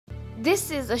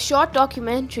This is a short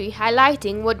documentary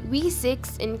highlighting what we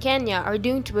Sikhs in Kenya are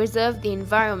doing to preserve the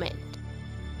environment.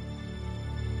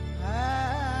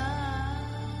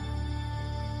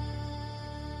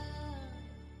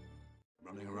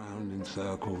 Running around in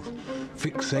circles,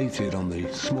 fixated on the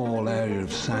small area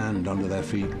of sand under their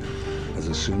feet as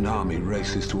a tsunami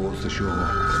races towards the shore.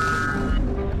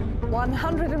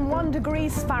 101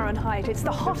 degrees Fahrenheit. It's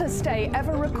the hottest day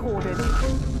ever recorded.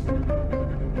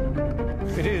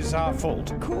 It is our fault.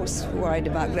 Of course, worried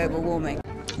about global warming.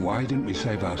 Why didn't we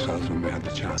save ourselves when we had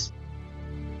the chance?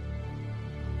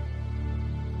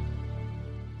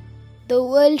 The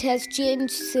world has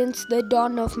changed since the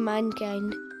dawn of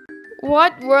mankind.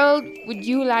 What world would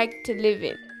you like to live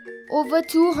in? Over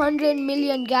 200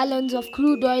 million gallons of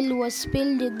crude oil was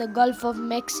spilled in the Gulf of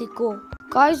Mexico.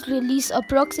 Cars release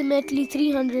approximately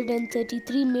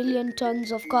 333 million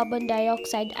tons of carbon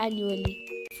dioxide annually.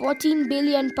 14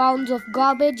 billion pounds of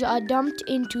garbage are dumped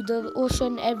into the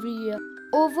ocean every year.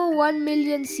 Over 1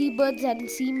 million seabirds and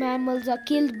sea mammals are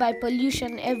killed by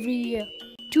pollution every year.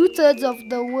 2/3 of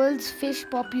the world's fish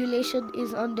population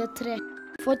is under threat.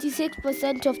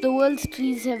 46% of the world's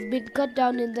trees have been cut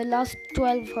down in the last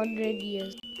 1200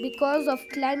 years. Because of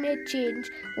climate change,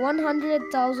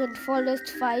 100,000 forest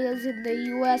fires in the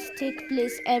US take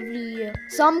place every year.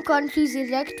 Some countries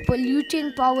erect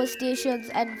polluting power stations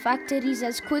and factories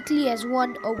as quickly as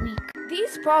one a week.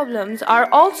 These problems are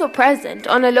also present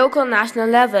on a local national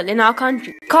level in our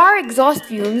country. Car exhaust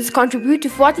fumes contribute to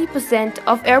 40%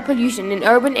 of air pollution in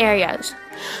urban areas,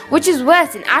 which is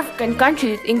worse in African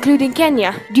countries including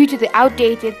Kenya due to the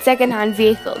outdated second-hand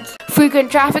vehicles,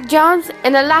 frequent traffic jams,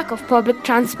 and a lack of public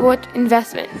transport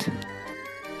investment.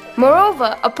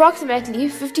 Moreover, approximately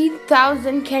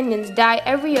 15,000 Kenyans die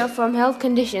every year from health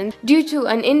conditions due to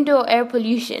an indoor air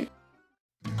pollution.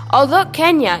 Although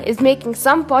Kenya is making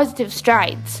some positive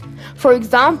strides, for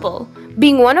example,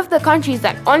 being one of the countries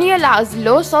that only allows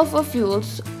low sulfur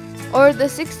fuels or the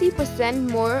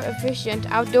 60% more efficient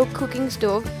outdoor cooking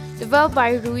stove developed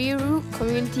by Ruiru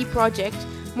Community Project,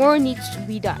 more needs to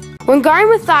be done. Wangari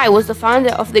Maathai was the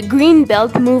founder of the Green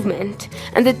Belt Movement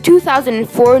and the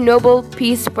 2004 Nobel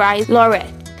Peace Prize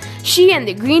laureate. She and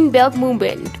the Green Belt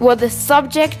Movement were the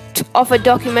subject of a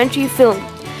documentary film,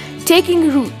 Taking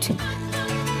Root.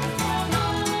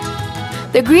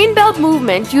 The Green Belt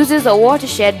Movement uses a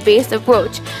watershed-based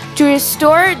approach to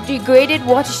restore degraded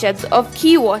watersheds of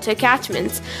key water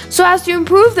catchments so as to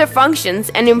improve their functions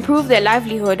and improve their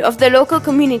livelihood of the local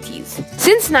communities.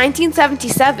 Since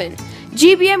 1977,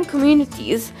 GBM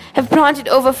communities have planted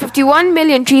over 51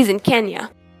 million trees in Kenya.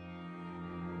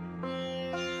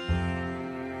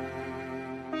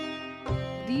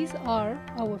 These are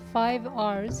our 5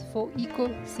 R's for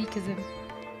Eco-Sikhism: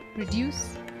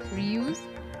 reduce, reuse,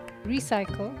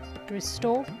 recycle,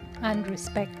 restore, and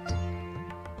respect.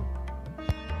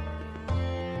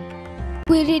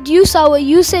 We reduce our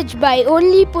usage by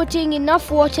only putting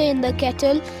enough water in the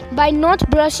kettle, by not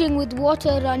brushing with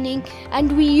water running,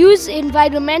 and we use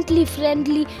environmentally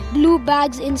friendly blue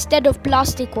bags instead of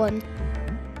plastic ones.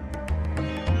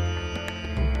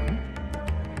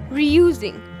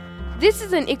 Reusing. This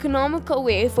is an economical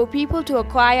way for people to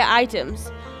acquire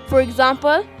items. For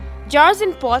example, jars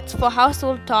and pots for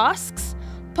household tasks,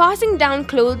 passing down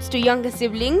clothes to younger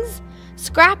siblings,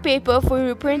 scrap paper for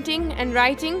reprinting and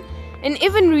writing, and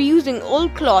even reusing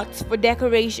old cloths for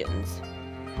decorations.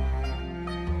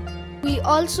 We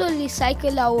also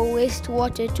recycle our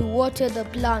wastewater to water the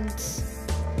plants.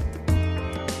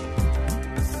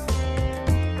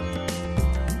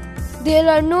 There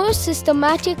are no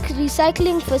systematic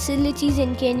recycling facilities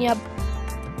in Kenya,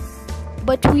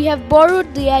 but we have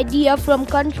borrowed the idea from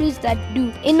countries that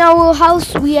do. In our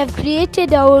house, we have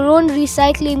created our own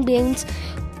recycling bins,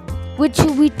 which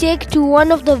we take to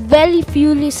one of the very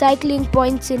few recycling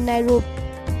points in Nairobi.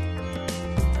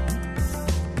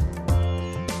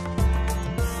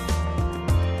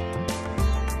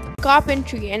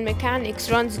 Carpentry and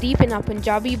mechanics runs deep in our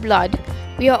Punjabi blood.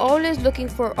 We are always looking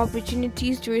for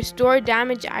opportunities to restore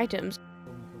damaged items.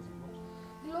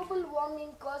 Global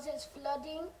warming causes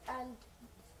flooding and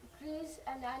trees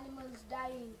and animals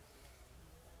dying.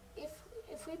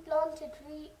 If we plant a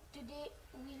tree today,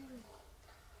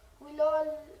 we'll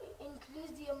all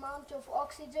increase the amount of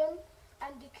oxygen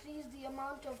and decrease the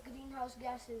amount of greenhouse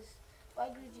gases.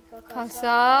 Waheguru Ji Ka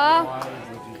Khalsa.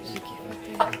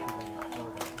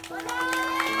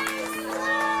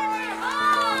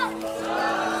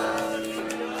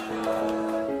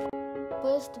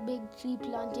 First big tree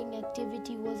planting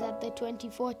activity was at the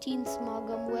 2014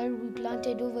 Smagam, where we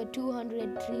planted over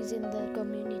 200 trees in the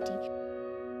community.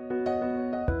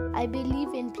 I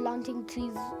believe in planting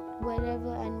trees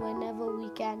wherever and whenever we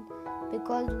can,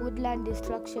 because woodland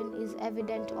destruction is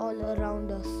evident all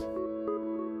around us.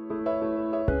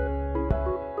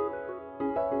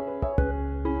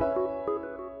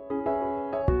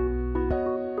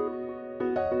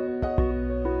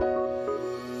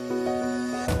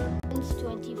 Since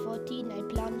 2014, I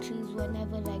plant trees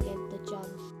whenever I get the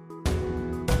chance.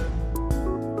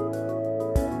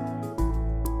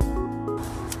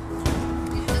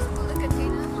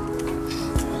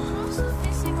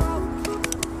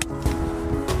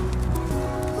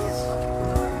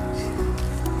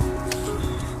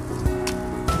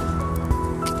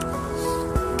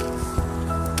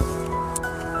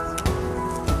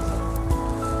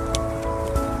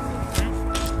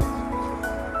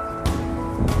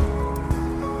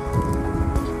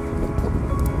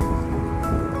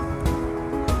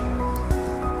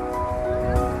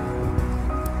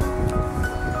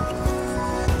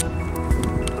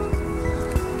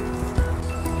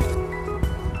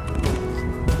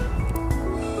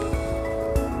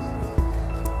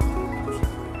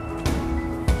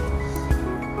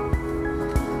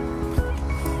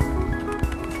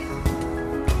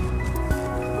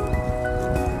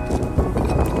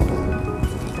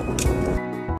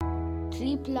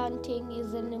 Tree planting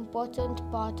is an important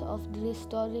part of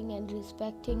restoring and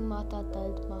respecting Mata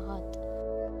Talt Mahat.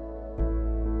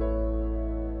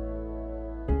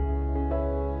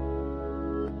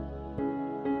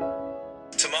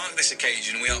 To mark this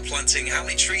occasion, we are planting. How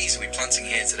many trees are we planting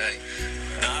here today?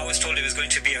 I was told it was going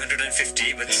to be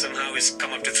 150, but somehow it's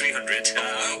come up to 300.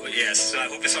 Yes, so I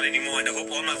hope it's not anymore, and I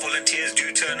hope all my volunteers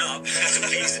do turn up. So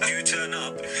please do turn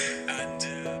up. And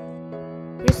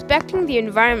Respecting the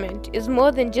environment is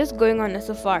more than just going on a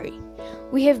safari.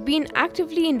 We have been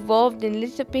actively involved in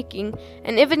litter picking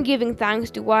and even giving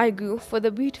thanks to Waheguru for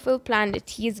the beautiful planet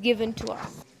he has given to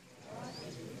us.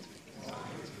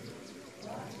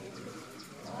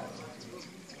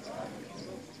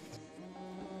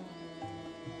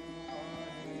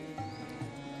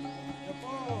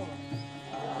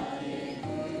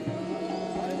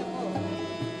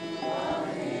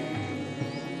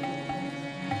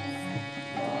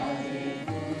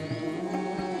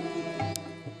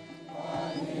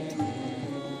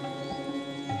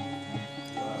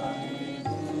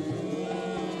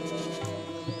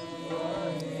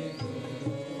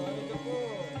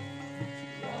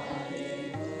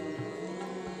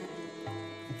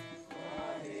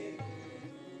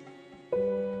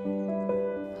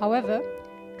 However,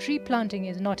 tree planting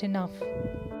is not enough.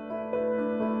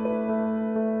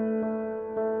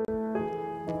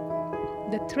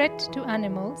 The threat to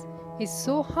animals is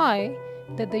so high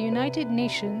that the United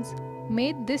Nations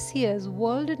made this year's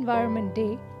World Environment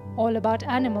Day all about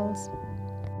animals.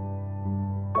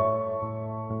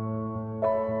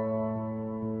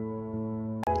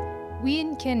 We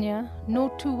in Kenya know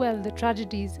too well the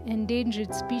tragedies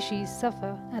endangered species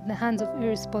suffer at the hands of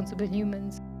irresponsible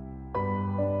humans.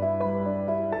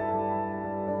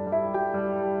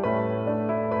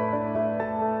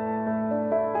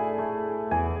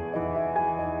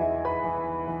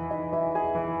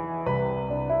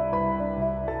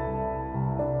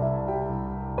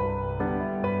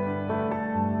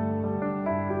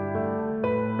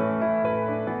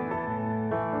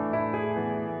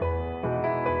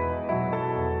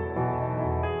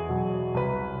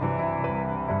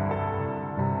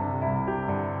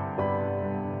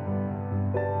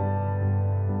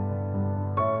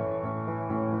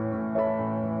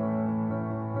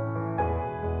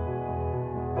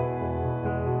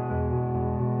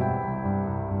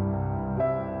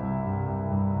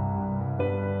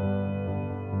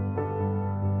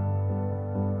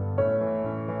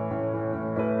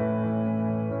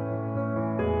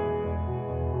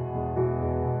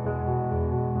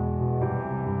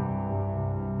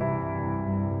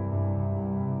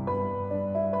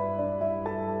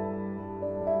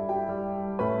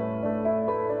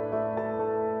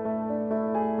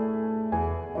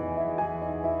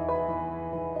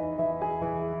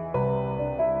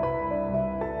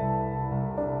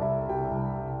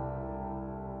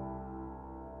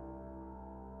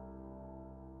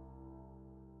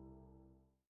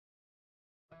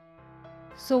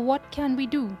 So what can we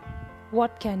do?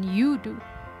 What can you do?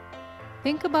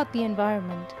 Think about the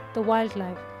environment, the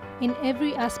wildlife, in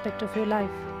every aspect of your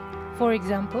life. For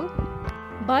example,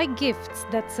 buy gifts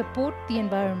that support the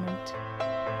environment.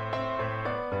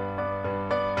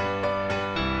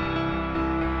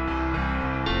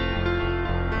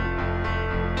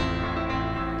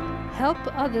 Help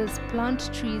others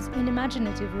plant trees in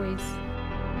imaginative ways.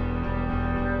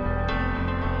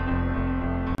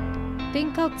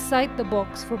 Think outside the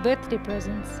box for birthday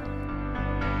presents.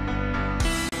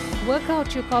 Work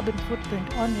out your carbon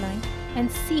footprint online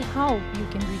and see how you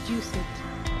can reduce it.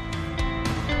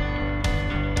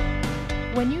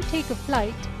 When you take a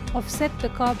flight, offset the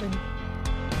carbon.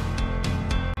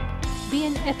 Be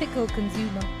an ethical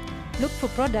consumer. Look for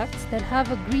products that have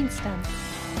a green stamp.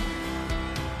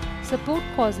 Support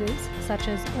causes such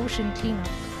as ocean cleanup.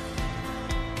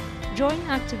 Join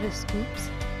activist groups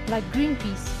like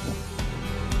Greenpeace.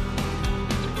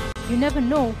 You never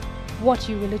know what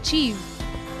you will achieve.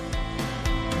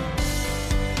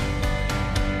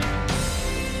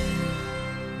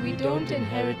 We don't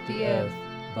inherit the earth,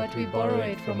 but we borrow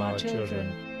it from our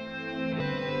children.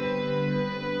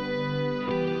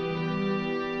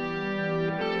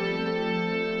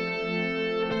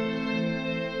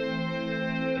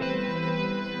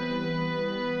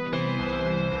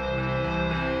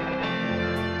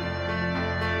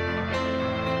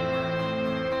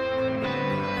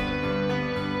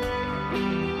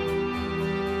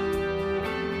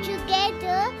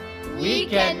 Together, We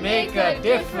can make a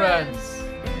difference.